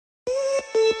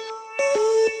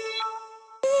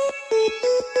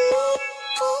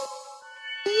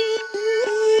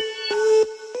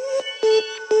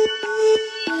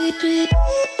So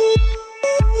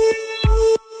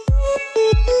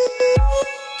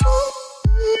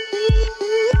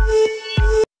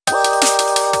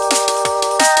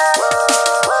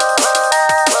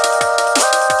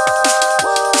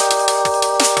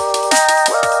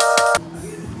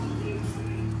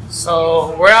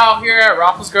we're out here at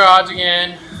Rafa's garage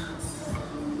again.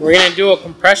 We're gonna do a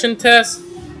compression test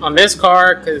on this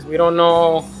car because we don't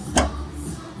know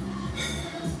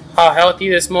how healthy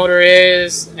this motor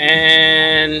is,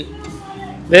 and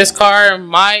this car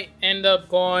might end up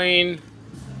going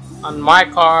on my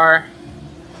car.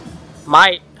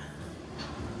 Might.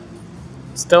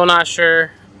 Still not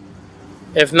sure.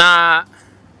 If not,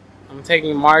 I'm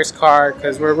taking Mark's car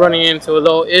because we're running into a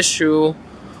little issue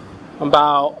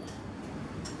about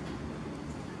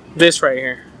this right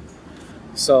here.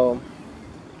 So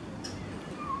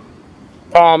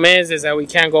problem is that we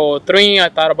can't go with 3. I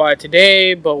thought about it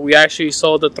today, but we actually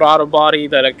sold the throttle body,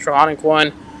 the electronic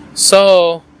one,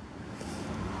 so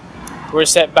we're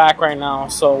set back right now.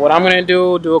 So what I'm gonna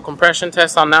do a compression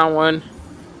test on that one.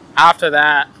 After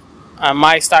that, I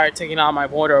might start taking out my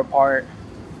motor apart,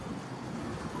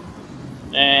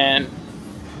 and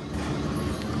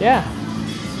yeah,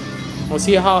 we'll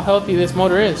see how healthy this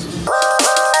motor is.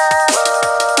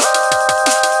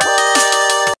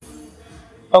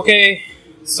 Okay,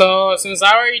 so since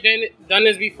I already done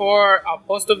this before, I'll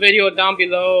post a video down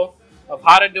below of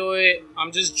how to do it.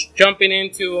 I'm just jumping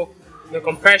into the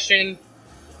compression.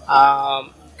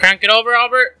 Crank it over,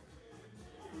 Albert.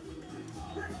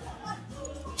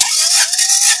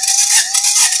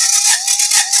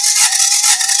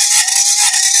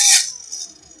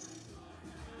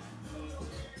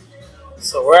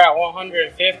 So we're at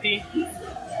 150.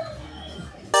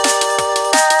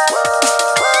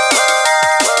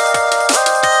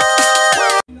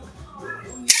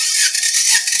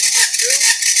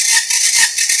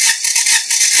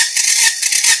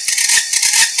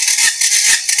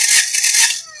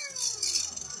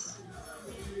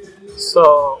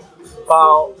 So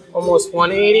about almost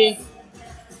 180.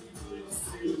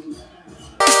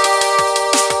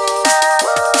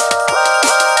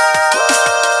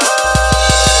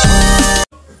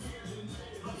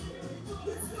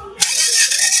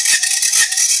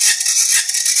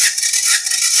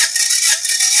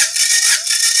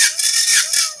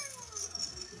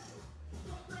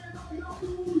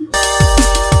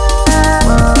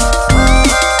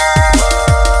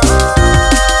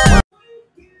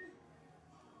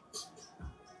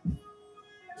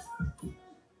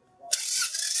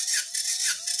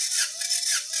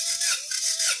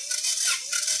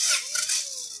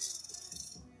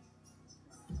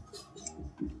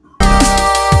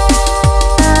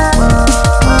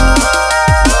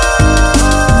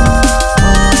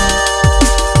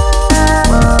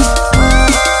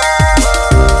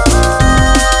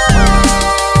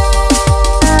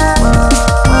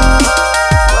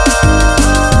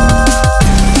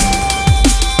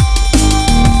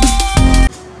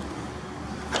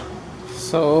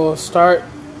 So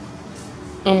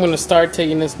I'm gonna start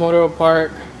taking this motor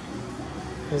apart.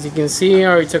 As you can see,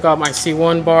 I already took out my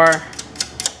C1 bar,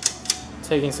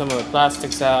 taking some of the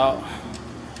plastics out.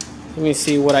 Let me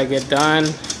see what I get done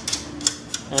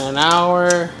in an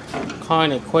hour.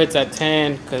 Calling it quits at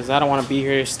 10 because I don't want to be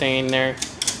here staying there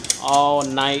all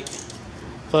night.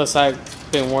 Plus I've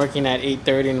been working at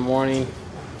 8:30 in the morning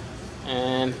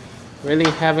and really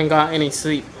haven't got any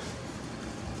sleep.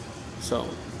 So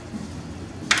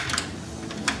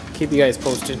keep you guys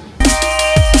posted.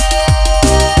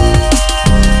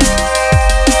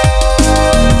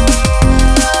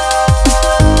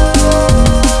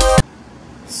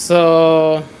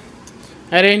 So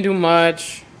I didn't do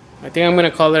much. I think I'm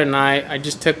gonna call it a night. I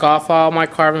just took off all my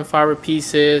carbon fiber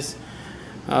pieces,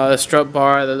 the strut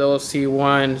bar, the little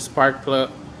C1 spark plug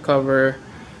cover,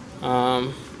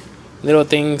 little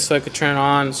things so I could turn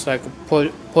on, so I could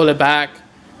pull it back,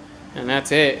 and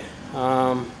that's it.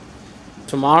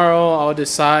 Tomorrow I'll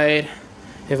decide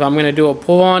if I'm gonna do a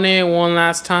pull on it one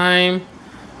last time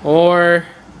or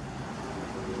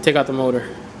take out the motor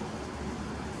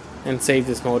and save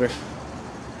this motor.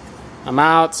 I'm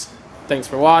out. Thanks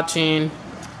for watching.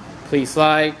 Please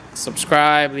like,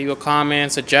 subscribe, leave a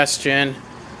comment, suggestion.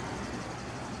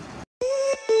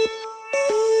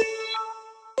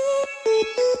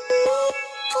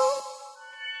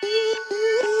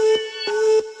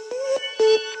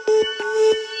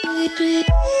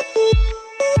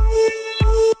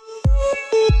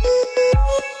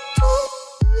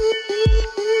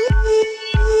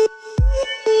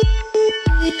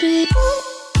 Beep.